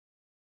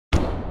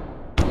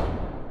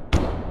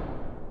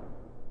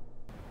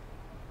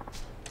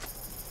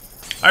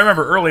I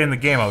remember early in the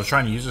game I was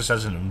trying to use this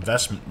as an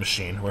investment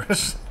machine,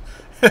 whereas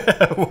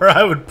where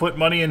I would put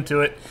money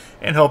into it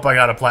and hope I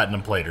got a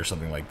platinum plate or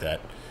something like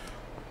that.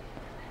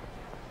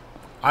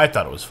 I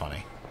thought it was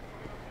funny.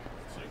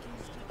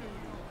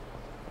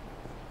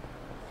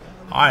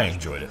 I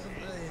enjoyed it.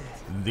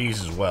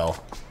 These as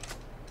well.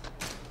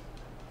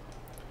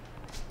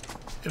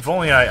 If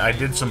only I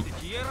did some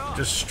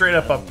just straight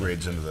up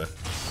upgrades into the...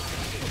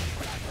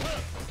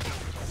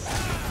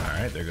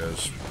 Alright, there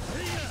goes...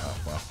 Oh,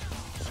 well.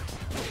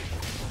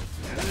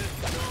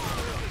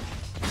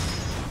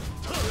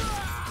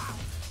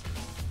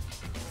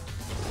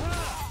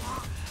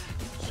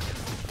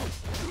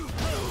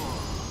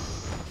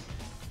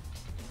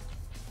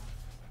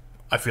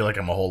 I feel like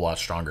I'm a whole lot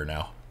stronger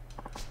now.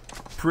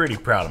 Pretty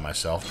proud of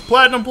myself.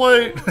 Platinum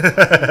plate!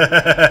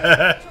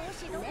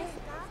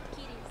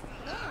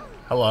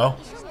 Hello.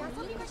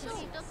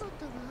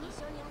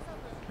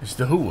 It's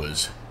the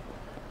Whoas.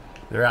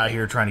 They're out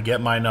here trying to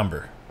get my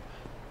number.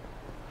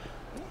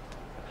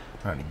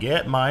 Trying to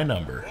get my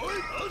number.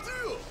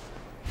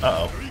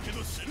 Uh-oh.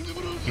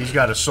 He's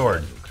got a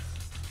sword.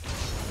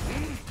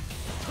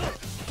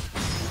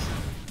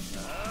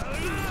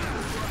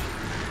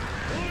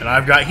 And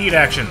I've got heat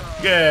action.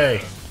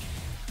 Yay!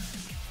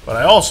 But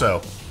I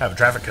also have a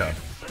traffic cone.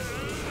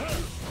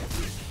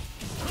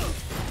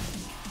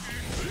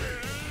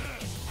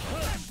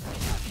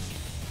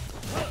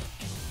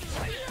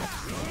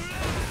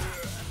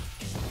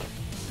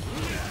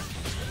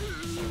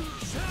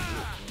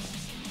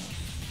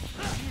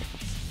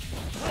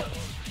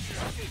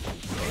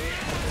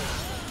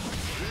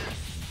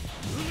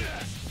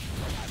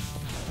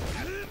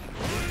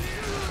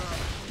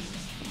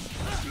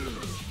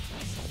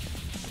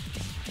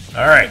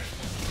 All right.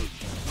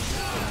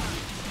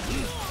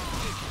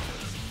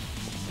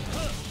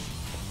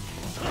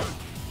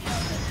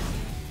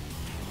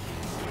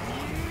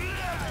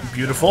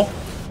 Beautiful.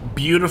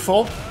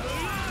 Beautiful.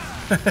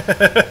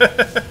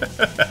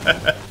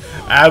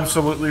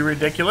 Absolutely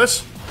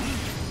ridiculous.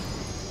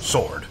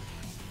 Sword.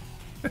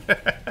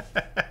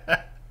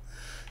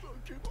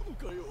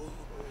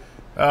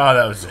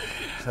 Oh,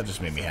 that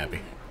just made me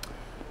happy.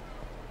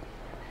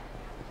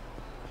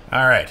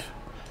 All right.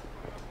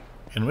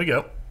 In we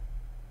go.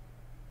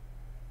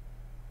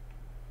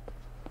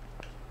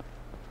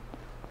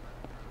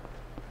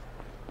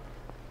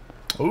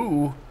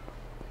 Ooh.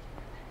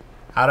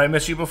 How'd I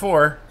miss you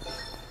before?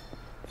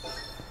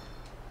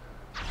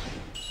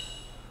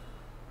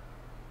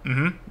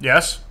 Mm-hmm.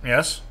 Yes.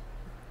 Yes.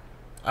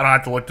 I don't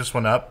have to look this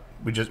one up.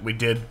 We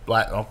did.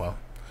 Oh, well.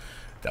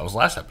 That was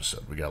last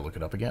episode. We gotta look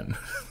it up again.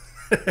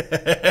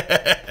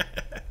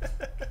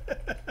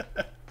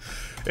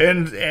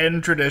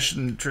 and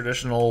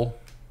traditional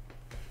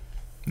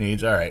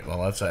needs. All right. Well,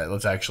 let's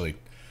actually.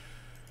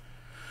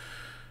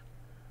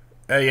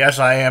 Yes,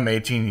 I am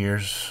 18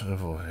 years.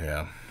 Oh,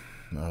 yeah.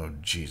 Oh,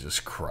 Jesus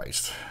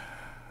Christ.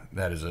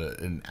 That is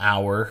an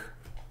hour.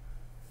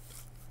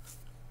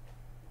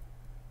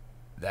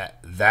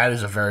 That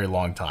is a very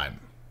long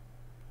time.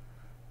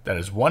 That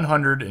is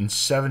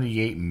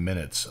 178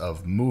 minutes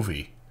of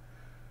movie.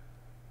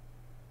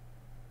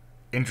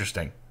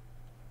 Interesting.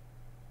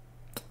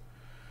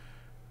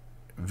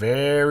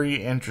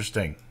 Very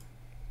interesting.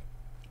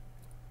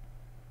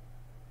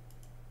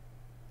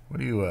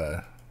 What do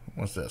you,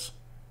 what's this?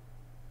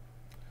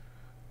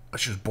 Oh,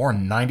 she was born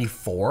in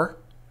 94?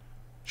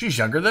 She's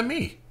younger than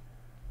me.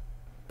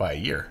 By a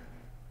year.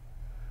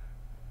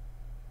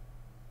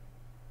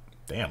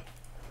 Damn.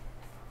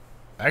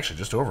 Actually,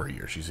 just over a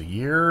year. She's a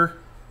year...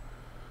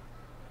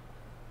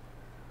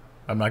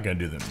 I'm not going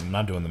to do them. I'm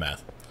not doing the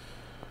math.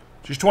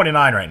 She's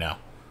 29 right now.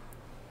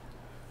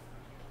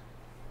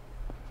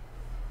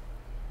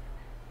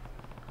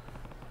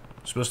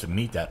 Supposed to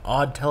meet that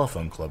odd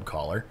telephone club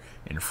caller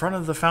in front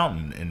of the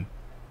fountain in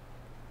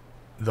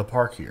the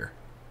park here.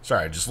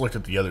 Sorry, I just looked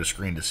at the other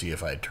screen to see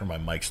if I had turned my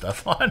mic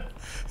stuff on.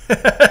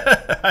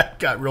 I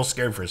got real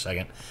scared for a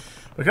second.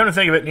 But come to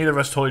think of it, neither of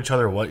us told each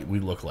other what we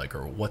look like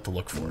or what to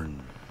look for.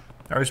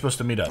 How are we supposed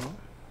to meet up?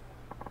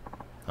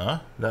 Huh?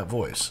 That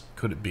voice.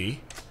 Could it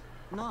be?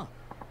 No.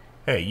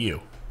 Hey,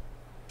 you.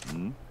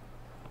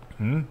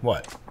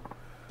 What?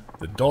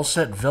 The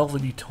dulcet,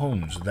 velvety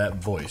tones of that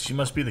voice. You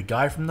must be the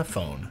guy from the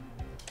phone.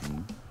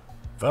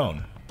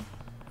 Phone?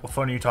 What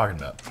phone are you talking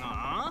about?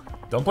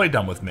 Don't play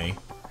dumb with me.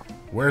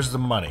 Where's the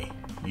money?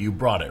 You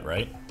brought it,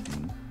 right?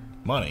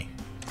 Money.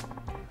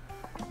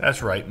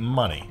 That's right,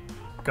 money.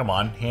 Come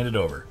on, hand it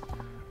over.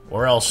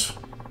 Or else,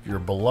 your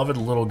beloved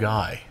little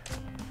guy.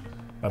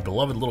 My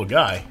beloved little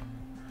guy?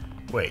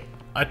 Wait,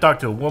 I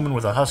talked to a woman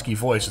with a husky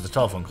voice at the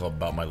telephone club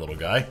about my little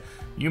guy.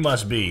 You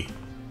must be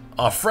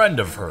a friend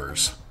of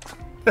hers.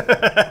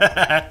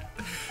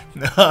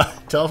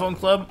 Telephone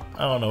club?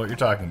 I don't know what you're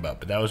talking about,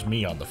 but that was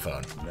me on the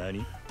phone.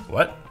 Nani?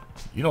 What?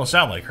 You don't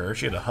sound like her.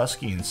 She had a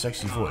husky and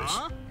sexy voice.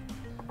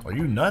 Are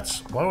you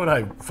nuts? Why would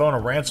I phone a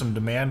ransom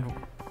demand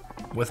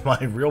with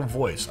my real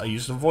voice? I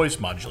used a voice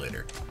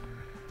modulator.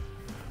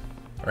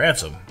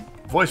 Ransom?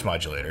 Voice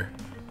modulator?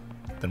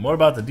 Then what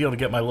about the deal to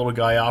get my little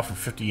guy off for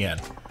 50 yen?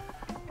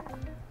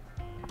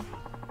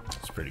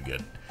 Pretty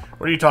good.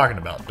 What are you talking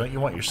about? Don't you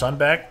want your son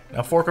back?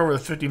 Now fork over the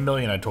 50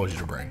 million I told you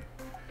to bring.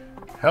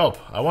 Help!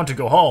 I want to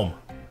go home.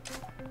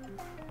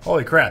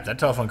 Holy crap, that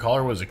telephone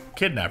caller was a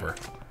kidnapper.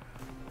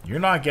 You're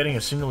not getting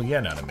a single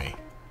yen out of me.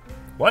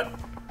 What?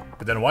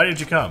 But then why did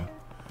you come?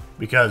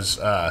 Because,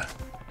 to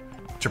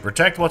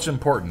protect what's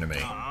important to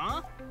me.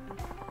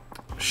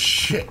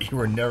 Shit, you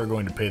were never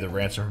going to pay the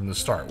ransom from the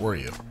start, were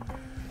you?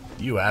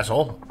 You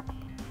asshole.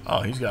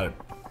 Oh, he's got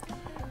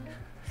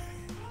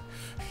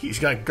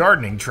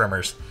gardening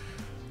trimmers.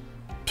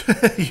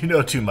 You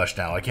know too much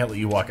now. I can't let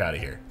you walk out of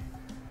here.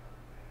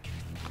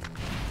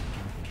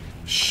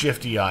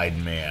 Shifty-eyed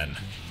man.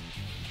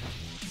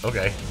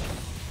 Okay.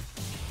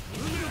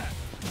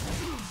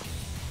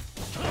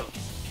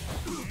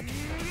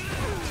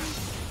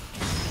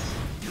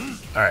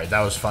 Alright,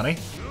 that was funny.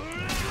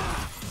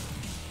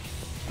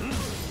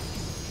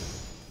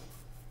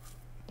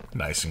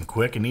 Nice and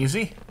quick and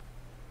easy.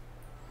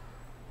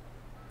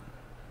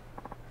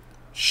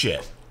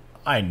 Shit.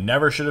 I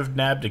never should have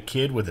nabbed a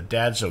kid with a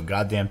dad so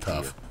goddamn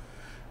tough.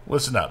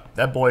 Listen up.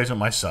 That boy isn't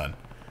my son.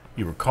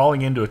 You were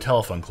calling into a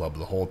telephone club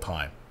the whole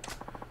time.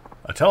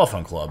 A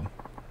telephone club?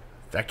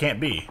 That can't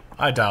be.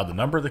 I dialed the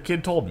number the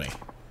kid told me.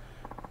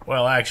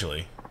 Well,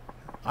 actually,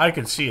 I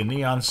could see a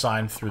neon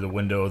sign through the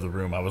window of the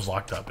room I was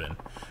locked up in.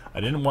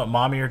 I didn't want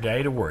Mommy or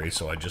Daddy to worry,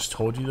 so I just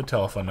told you the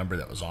telephone number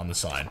that was on the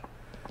sign.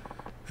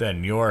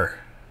 Then you're...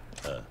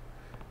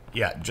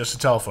 yeah, just a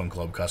telephone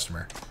club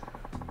customer.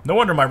 No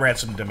wonder my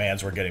ransom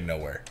demands were getting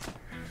nowhere. ...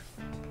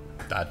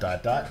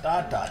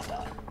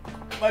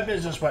 My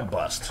business went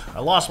bust. I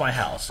lost my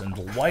house, and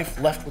the wife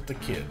left with the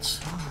kids.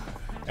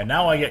 And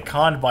now I get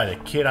conned by the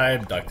kid I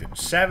abducted,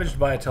 savaged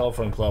by a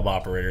telephone club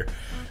operator,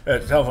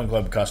 telephone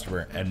club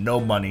customer, and no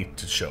money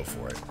to show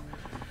for it.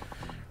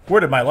 Where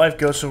did my life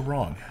go so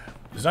wrong?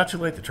 It's not too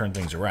late to turn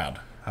things around,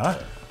 huh?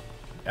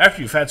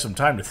 After you've had some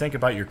time to think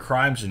about your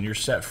crimes and you're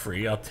set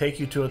free, I'll take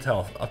you to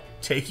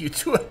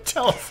a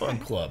telephone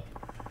club.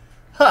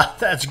 Ha,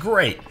 that's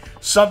great.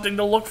 Something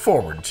to look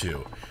forward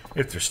to,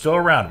 if they're still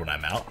around when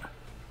I'm out.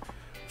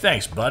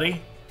 Thanks,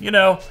 buddy. You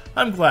know,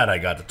 I'm glad I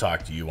got to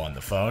talk to you on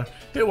the phone.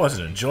 It was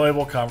an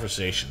enjoyable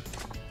conversation.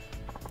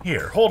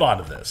 Here, hold on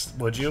to this,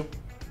 would you?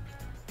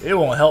 It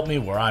won't help me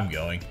where I'm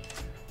going.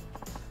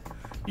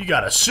 You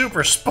got a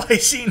super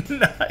spicy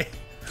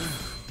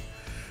knife.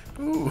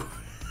 Ooh.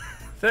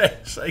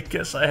 Thanks, I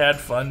guess I had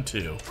fun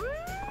too.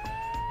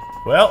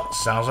 Well,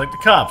 sounds like the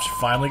cops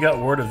finally got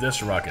word of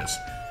this ruckus.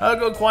 I'll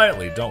go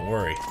quietly, don't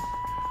worry.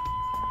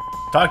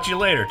 Talk to you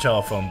later,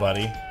 telephone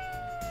buddy. ...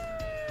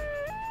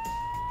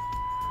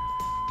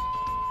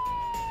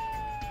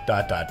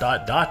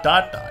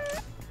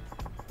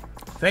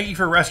 Thank you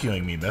for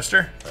rescuing me,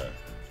 mister.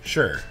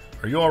 Sure.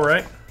 Are you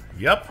alright?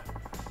 Yep.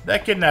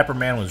 That kidnapper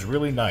man was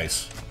really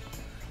nice.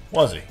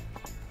 Was he?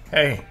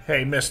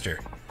 Hey, mister.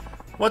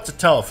 What's a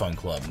telephone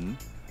club?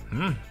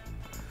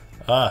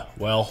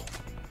 Well,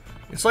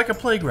 it's like a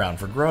playground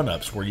for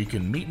grown-ups where you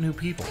can meet new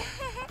people.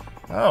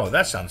 Oh,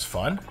 that sounds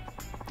fun.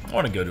 I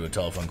want to go to a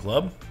telephone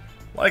club.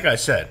 Like I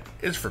said,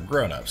 it's for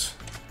grown-ups.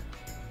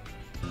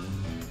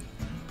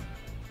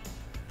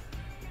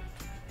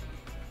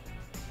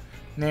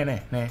 Nah.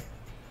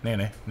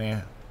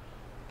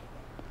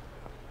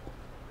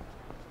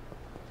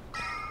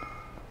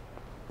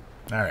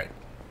 Alright.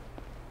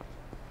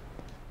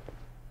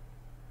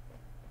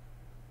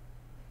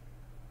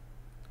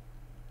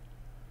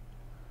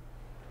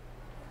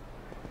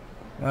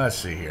 Let's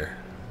see here.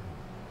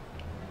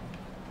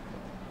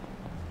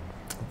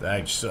 I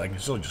can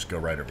still just go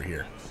right over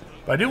here.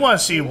 But I do want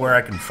to see where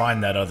I can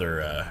find that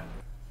other,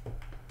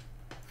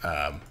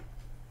 hold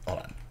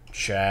on.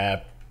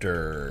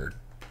 Chapter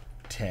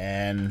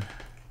 10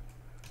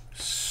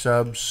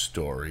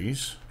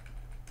 sub-stories.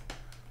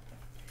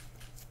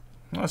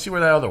 Let's see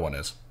where that other one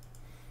is.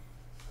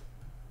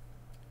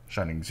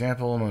 Shining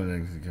example.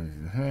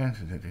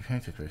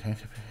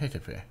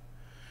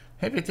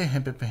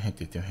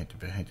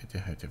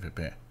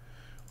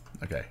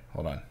 Okay,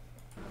 hold on.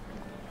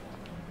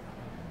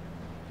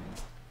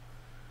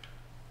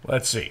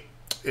 Let's see.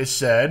 It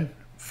said,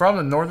 from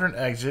the northern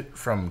exit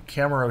from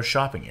Camaro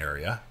shopping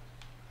area.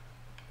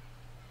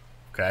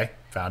 Okay,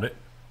 found it.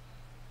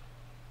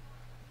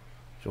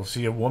 You'll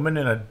see a woman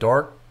in a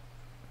dark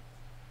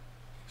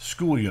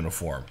school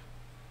uniform.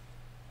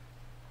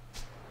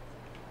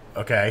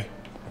 Okay.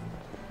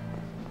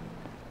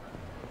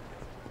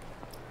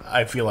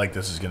 I feel like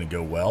this is going to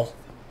go well.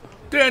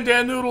 Dan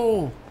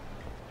Noodle!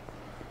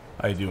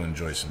 I do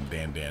enjoy some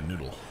Dan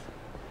Noodle.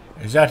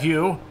 Is that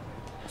you?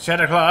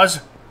 Santa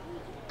Claus?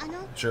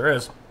 Sure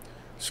is.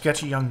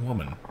 Sketchy young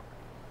woman.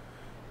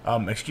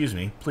 Excuse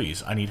me,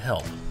 please, I need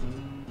help.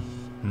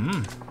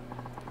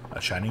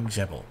 A shining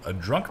example. A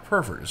drunk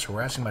pervert is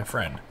harassing my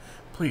friend.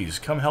 Please,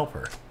 come help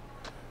her.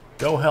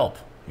 Go help.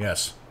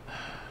 Yes.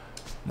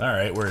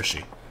 Alright, where is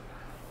she?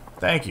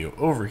 Thank you.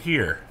 Over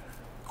here.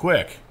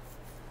 Quick.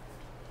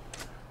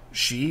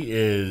 She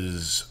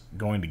is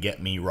going to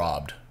get me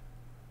robbed.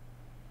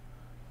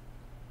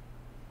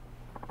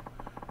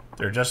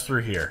 They're just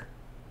through here. ...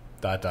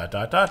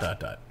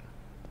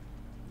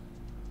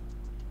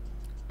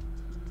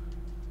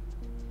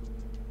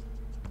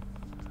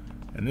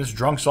 And this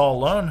drunk's all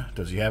alone?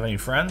 Does he have any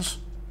friends?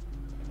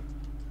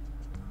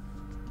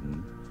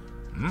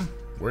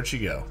 Where'd she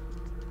go?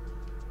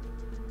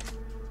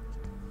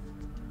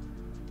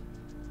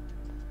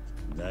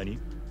 Nani?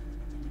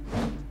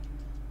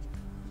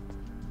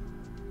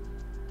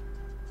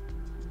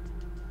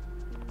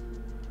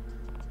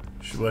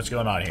 What's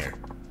going on here?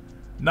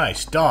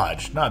 Nice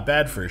dodge. Not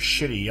bad for a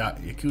shitty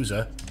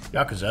Yakuza.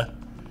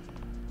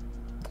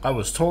 I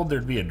was told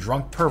there'd be a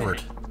drunk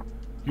pervert.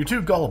 You're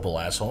too gullible,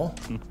 asshole.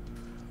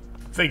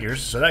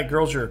 Figures, so that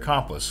girl's your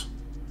accomplice.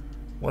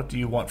 What do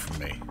you want from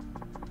me?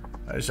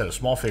 I just had a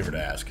small favor to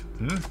ask.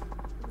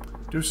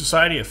 Do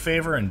society a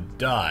favor and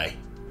die.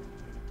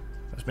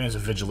 This man's a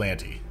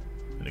vigilante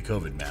in a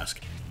COVID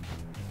mask.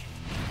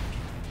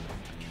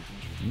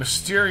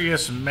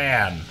 Mysterious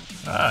man.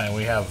 And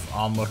we have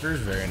onlookers,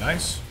 very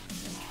nice.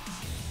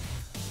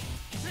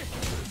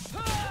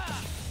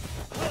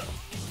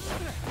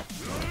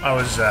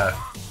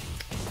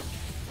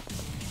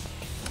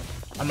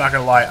 I'm not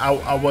gonna lie,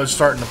 I was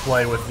starting to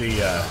play with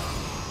the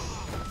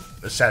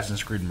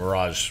Assassin's Creed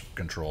Mirage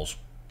controls.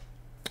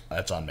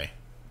 That's on me.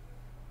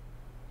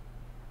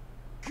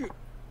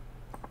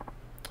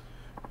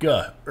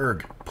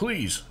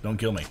 Please, don't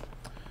kill me.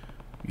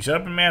 You set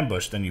up an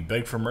ambush, then you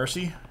beg for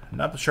mercy?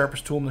 Not the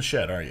sharpest tool in the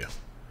shed, are you?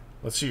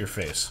 Let's see your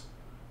face.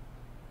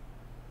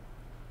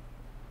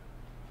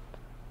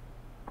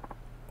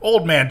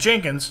 Old man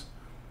Jenkins!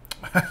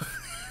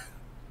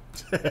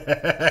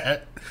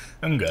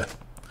 Unga.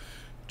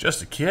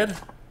 Just a kid?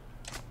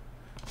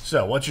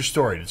 So, what's your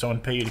story? Did someone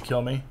pay you to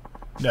kill me?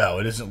 No,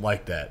 it isn't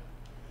like that.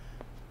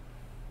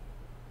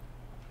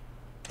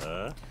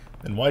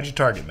 Then why'd you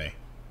target me?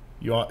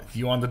 You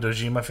on the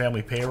Dojima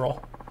family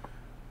payroll?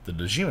 The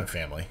Dojima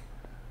family? ...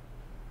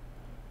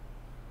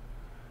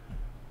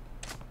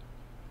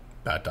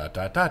 I don't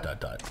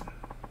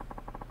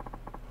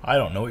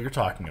know what you're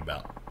talking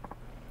about.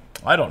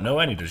 I don't know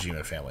any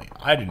Dojima family.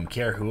 I didn't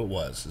care who it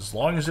was, as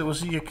long as it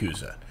was a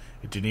Yakuza.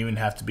 It didn't even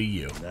have to be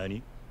you.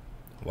 Nani?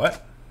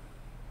 What?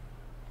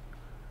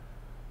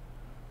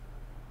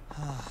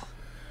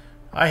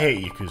 I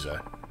hate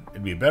Yakuza.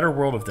 It'd be a better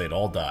world if they'd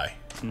all die.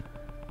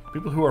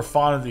 People who are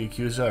fond of the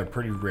Yakuza are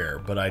pretty rare,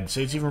 but I'd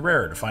say it's even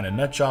rarer to find a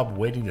nut job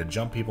waiting to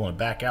jump people in a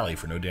back alley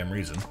for no damn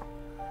reason. ...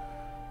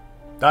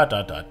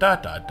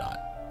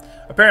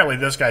 Apparently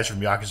this guy's from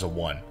Yakuza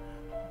 1.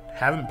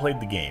 Haven't played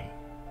the game.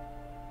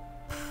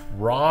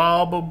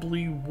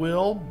 Probably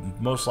will.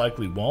 Most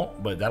likely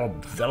won't, but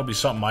that'll be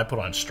something I put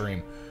on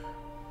stream.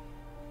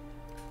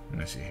 Let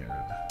me see here.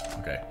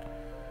 Okay.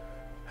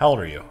 How old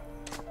are you?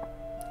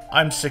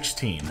 I'm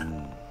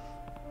 16.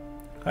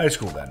 High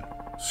school then.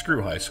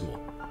 Screw high school.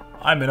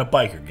 I'm in a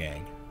biker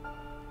gang.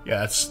 Yeah,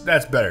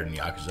 that's better than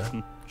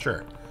Yakuza.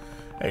 Sure.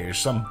 Hey, you're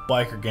some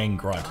biker gang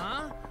grunt.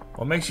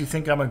 What makes you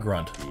think I'm a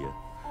grunt? Yeah.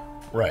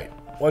 Right.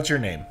 What's your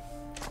name?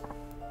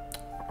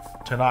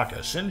 Tanaka.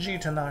 Shinji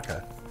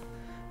Tanaka.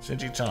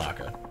 Shinji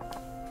Tanaka.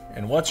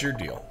 And what's your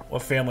deal?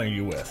 What family are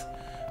you with?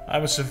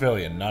 I'm a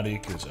civilian, not a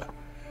Yakuza.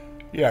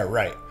 Yeah,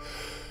 right.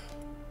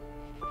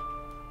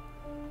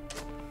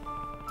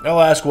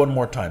 I'll ask one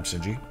more time,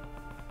 Shinji.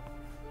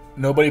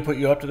 Nobody put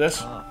you up to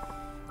this?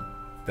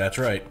 That's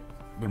right.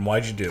 Then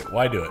why'd you do it?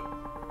 Why do it?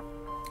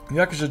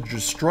 Yakuza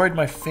destroyed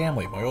my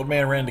family. My old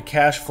man ran into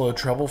cash flow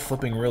trouble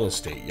flipping real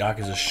estate.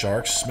 Yakuza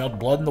sharks smelled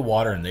blood in the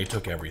water and they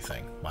took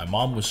everything. My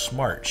mom was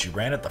smart. She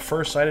ran at the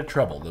first sight of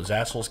trouble. Those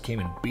assholes came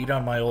and beat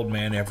on my old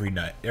man every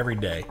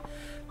day.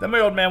 Then my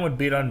old man would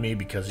beat on me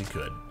because he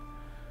could. ...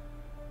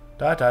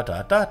 But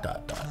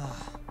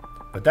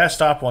that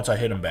stopped once I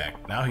hit him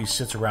back. Now he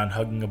sits around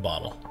hugging a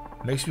bottle.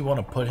 Makes me want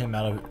to put him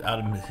out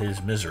of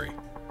his misery.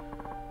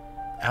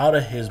 Out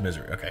of his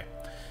misery. Okay.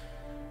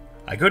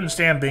 I couldn't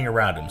stand being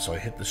around him, so I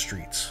hit the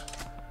streets.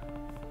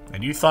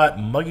 And you thought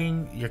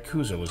mugging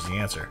Yakuza was the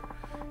answer.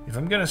 If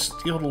I'm gonna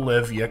steal to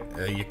live,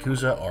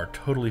 Yakuza are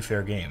totally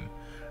fair game.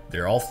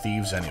 They're all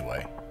thieves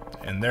anyway.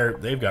 And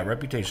they've got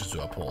reputations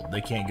to uphold.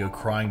 They can't go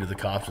crying to the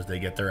cops if they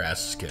get their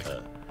asses kicked.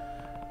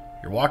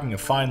 You're walking a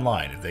fine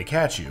line. If they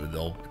catch you,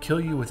 they'll kill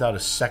you without a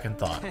second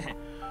thought.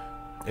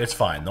 It's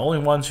fine. The only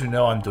ones who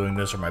know I'm doing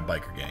this are my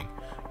biker gang.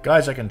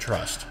 Guys I can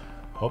trust.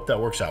 Hope that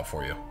works out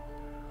for you.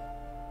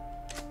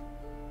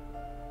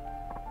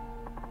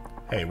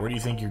 Hey, where do you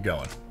think you're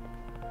going?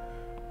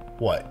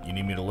 What, you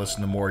need me to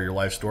listen to more of your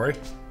life story?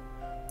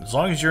 As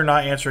long as you're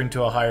not answering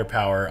to a higher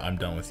power, I'm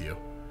done with you.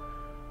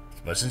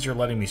 But since you're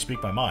letting me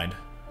speak my mind,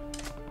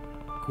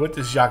 quit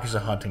this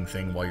Yakuza hunting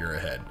thing while you're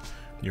ahead.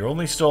 You're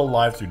only still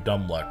alive through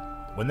dumb luck.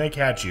 When they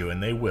catch you,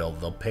 and they will,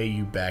 they'll pay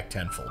you back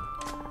tenfold.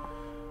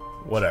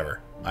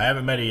 Whatever. I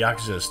haven't met a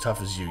Yakuza as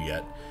tough as you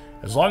yet.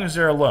 As long as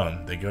they're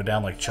alone, they go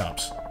down like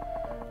chumps.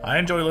 I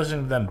enjoy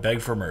listening to them beg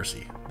for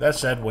mercy. That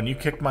said, when you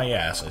kicked my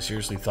ass, I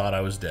seriously thought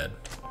I was dead.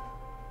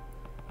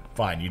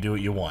 Fine, you do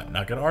what you want.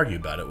 Not gonna argue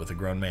about it with a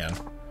grown man. ...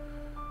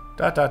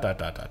 That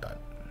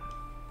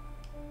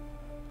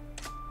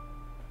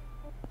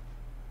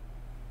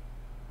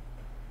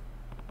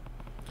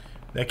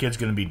kid's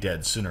gonna be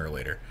dead sooner or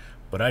later.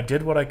 But I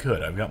did what I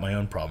could. I've got my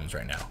own problems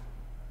right now.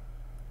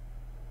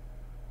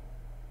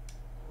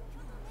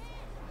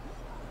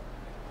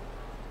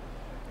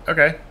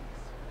 Okay.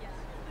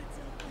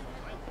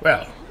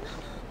 Well,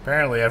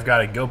 apparently I've got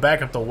to go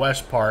back up to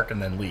West Park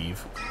and then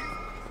leave.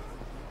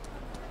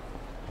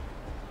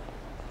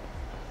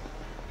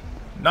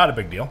 Not a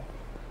big deal.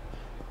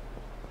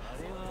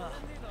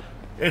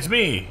 It's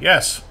me,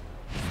 yes.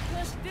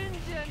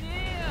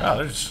 Oh,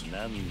 there's...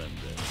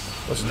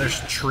 Listen, there's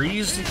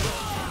trees?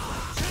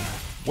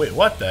 Wait,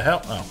 what the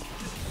hell? Oh.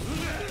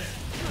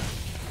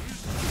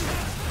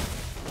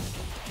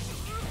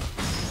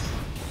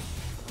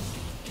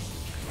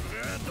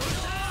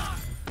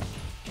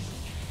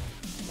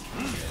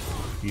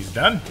 He's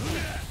done?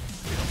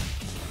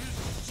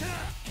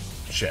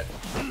 Shit.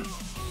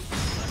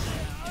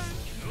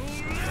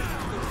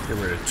 Get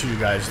rid of two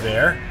guys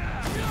there.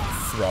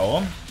 Throw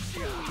them.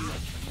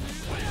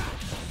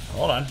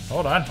 Hold on,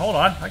 hold on, hold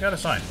on. I got a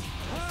sign.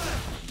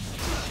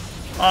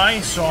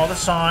 I saw the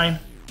sign.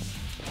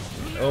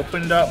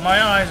 Opened up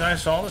my eyes. I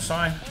saw the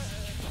sign.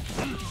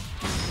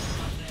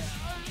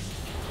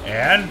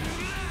 And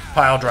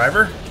pile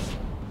driver.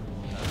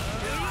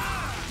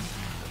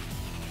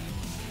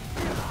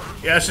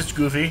 Yes, it's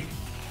Goofy.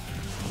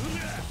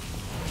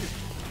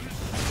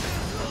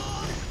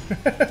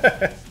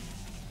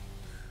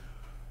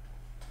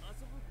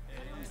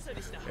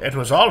 It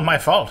was all my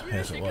fault.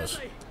 Yes, it was.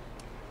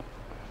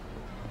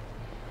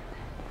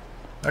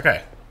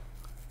 Okay.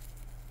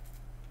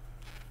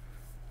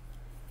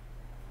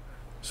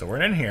 So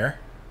we're in here.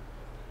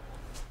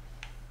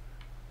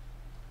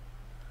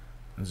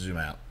 Let's zoom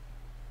out.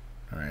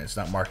 Alright, it's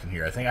not marked in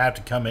here. I think I have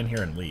to come in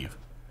here and leave.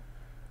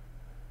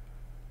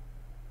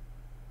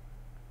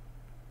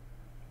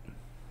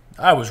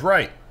 I was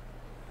right.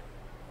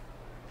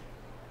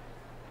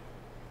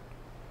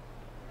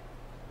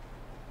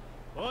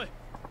 Oi.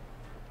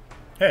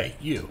 Hey,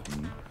 you.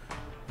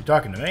 You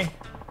talking to me?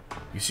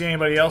 You see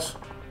anybody else?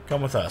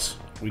 Come with us.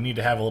 We need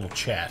to have a little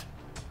chat.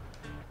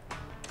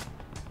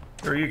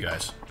 Who are you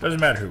guys? Doesn't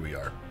matter who we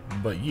are.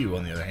 But you,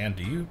 on the other hand,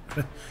 do you?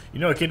 You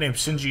know a kid named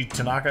SHINJI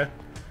Tanaka?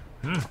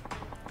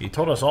 He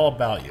told us all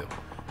about you.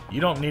 You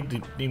don't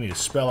need me to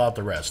spell out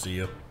the rest, do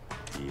you?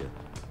 Yeah.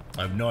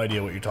 I have no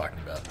idea what you're talking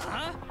about.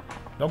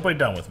 Don't play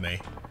dumb with me.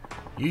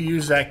 You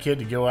used that kid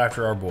to go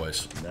after our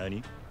boys.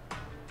 Nani?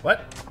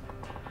 What?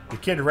 The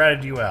kid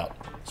ratted you out.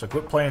 So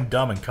quit playing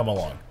dumb and come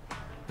along.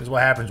 This is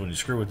what happens when you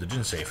screw with the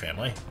Jinsei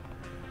family.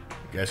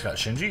 You guys got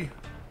Shinji?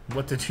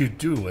 What did you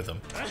do with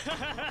him?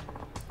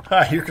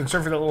 Ha, your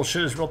concern for that little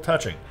shit is real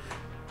touching.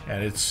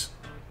 And it's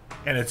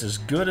as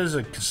good as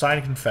a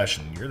signed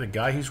confession. You're the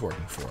guy he's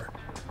working for.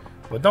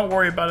 But don't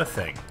worry about a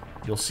thing.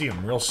 You'll see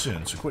him real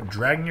soon, so quit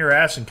dragging your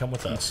ass and come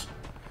with us.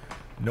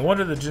 No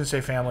wonder the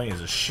Jinsei family is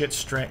a shit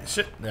stain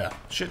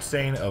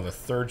of a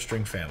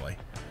third-string family.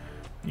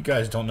 You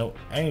guys don't know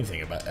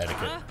anything about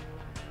etiquette.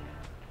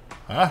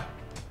 Huh?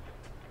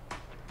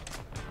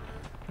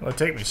 Well,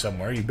 take me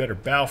somewhere. You better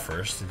bow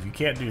first. If you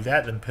can't do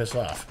that, then piss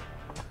off.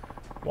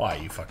 Why,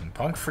 you fucking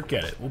punk?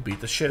 Forget it. We'll beat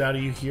the shit out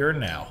of you here and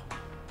now.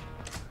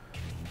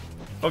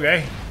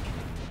 Okay.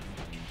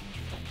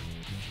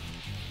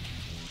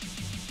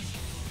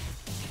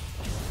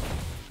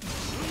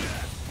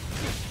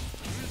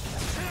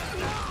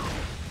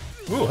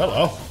 Ooh,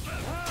 hello.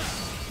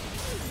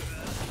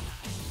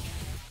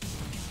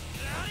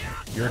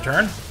 Your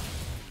turn?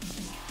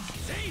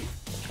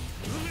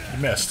 You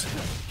missed.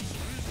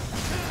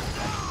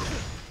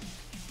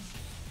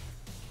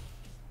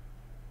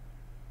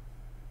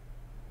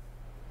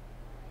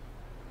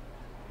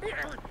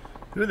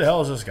 Who the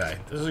hell is this guy?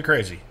 This is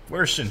crazy.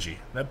 Where's Shinji?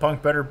 That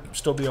punk better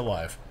still be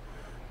alive.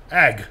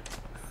 Ag!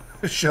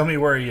 Show me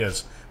where he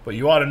is. But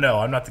you ought to know,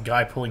 I'm not the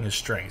guy pulling his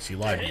strings. He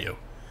lied to you.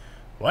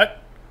 What?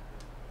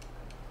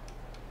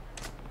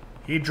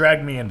 He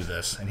dragged me into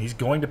this, and he's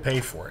going to pay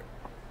for it.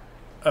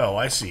 Oh,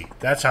 I see.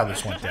 That's how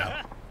this went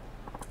down.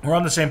 We're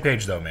on the same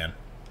page, though, man.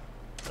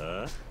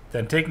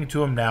 Then take me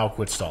to him now.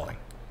 Quit stalling.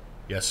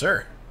 Yes,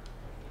 sir.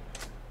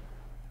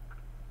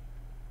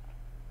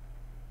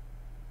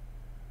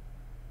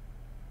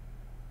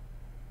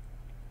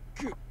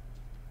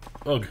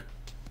 Ugh.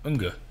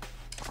 Unga.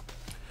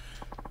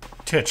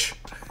 Titch.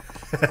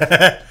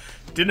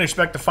 Didn't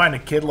expect to find a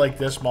kid like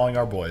this mauling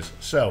our boys.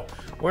 So,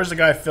 where's the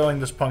guy filling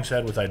this punk's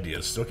head with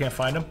ideas? Still can't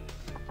find him?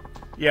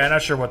 Yeah,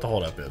 not sure what the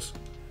holdup is.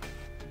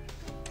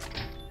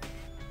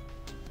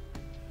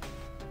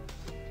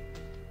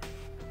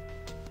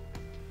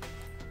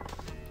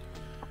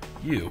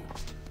 You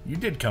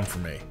did come for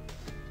me. ...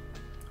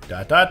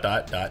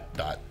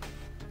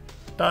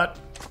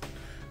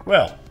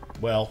 Well.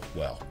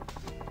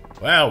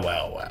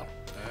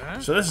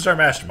 So this is our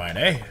mastermind,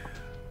 eh?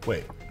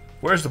 Wait,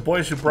 where's the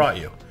boys who brought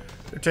you?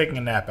 They're taking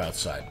a nap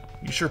outside.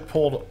 You sure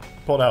pulled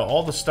out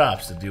all the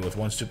stops to deal with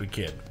one stupid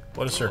kid.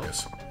 What a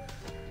circus.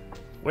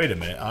 Wait a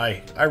minute,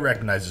 I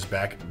recognize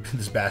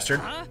this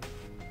bastard.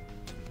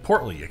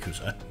 Portly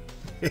Yakuza.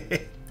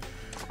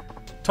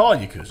 Tall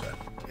Yakuza.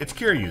 It's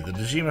Kiryu. The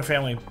Dejima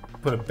family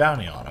put a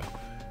bounty on him.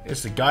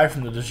 It's the guy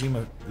from the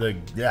Dejima...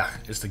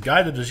 It's the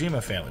guy the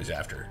Dejima family's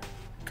after.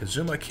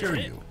 Kazuma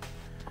Kiryu.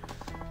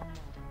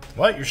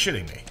 What? You're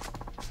shitting me.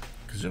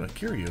 Kazuma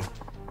Kiryu?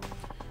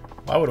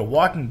 Why would a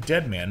walking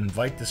dead man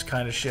invite this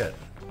kind of shit?